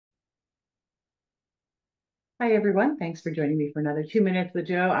Hi, everyone. Thanks for joining me for another 2 minutes with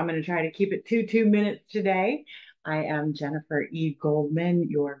Joe. I'm going to try to keep it to 2 minutes today. I am Jennifer E. Goldman,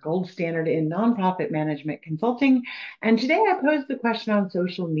 your gold standard in nonprofit management consulting. And today I posed the question on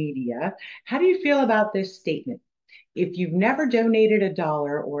social media. How do you feel about this statement? If you've never donated a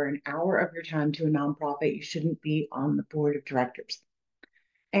dollar or an hour of your time to a nonprofit, you shouldn't be on the board of directors.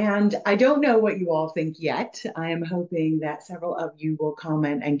 And I don't know what you all think yet. I am hoping that several of you will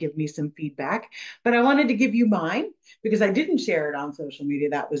comment and give me some feedback. But I wanted to give you mine because I didn't share it on social media.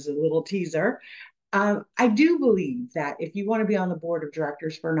 That was a little teaser. I do believe that if you want to be on the board of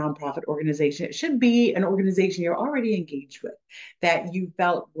directors for a nonprofit organization, it should be an organization you're already engaged with, that you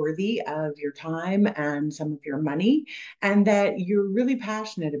felt worthy of your time and some of your money, and that you're really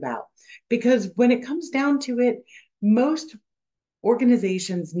passionate about. Because when it comes down to it, most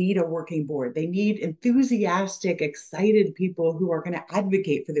organizations need a working board. They need enthusiastic, excited people who are going to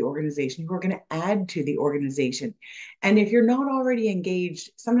advocate for the organization, who are going to add to the organization. And if you're not already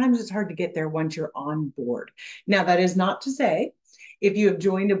engaged, sometimes it's hard to get there once you're on board. Now, that is not to say if you have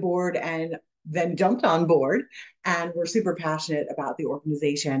joined a board and then jumped on board and were super passionate about the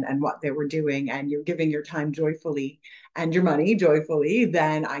organization and what they were doing, and you're giving your time joyfully and your money joyfully,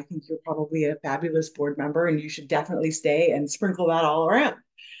 then I think you're probably a fabulous board member and you should definitely stay and sprinkle that all around.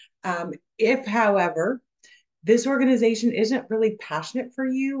 If, however, this organization isn't really passionate for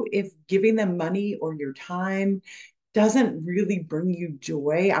you, if giving them money or your time doesn't really bring you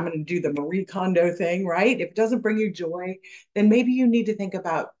joy, I'm going to do the Marie Kondo thing, right? If it doesn't bring you joy, then maybe you need to think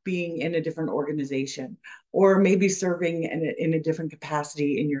about being in a different organization or maybe serving in a different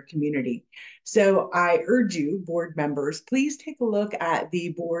capacity in your community. So I urge you, board members, please take a look at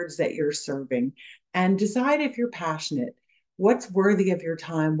the boards that you're serving and decide if you're passionate. What's worthy of your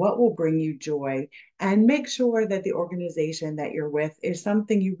time? What will bring you joy? And make sure that the organization that you're with is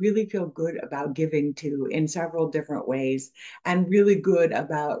something you really feel good about giving to in several different ways, and really good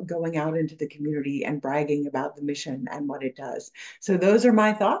about going out into the community and bragging about the mission and what it does. So those are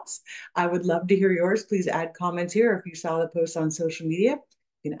my thoughts. I would love to hear yours. Please add comments here. If you saw the post on social media,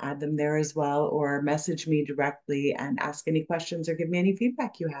 you can add them there as well, or message me directly and ask any questions or give me any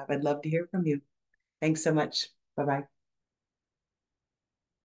feedback you have. I'd love to hear from you. Thanks so much. Bye-bye.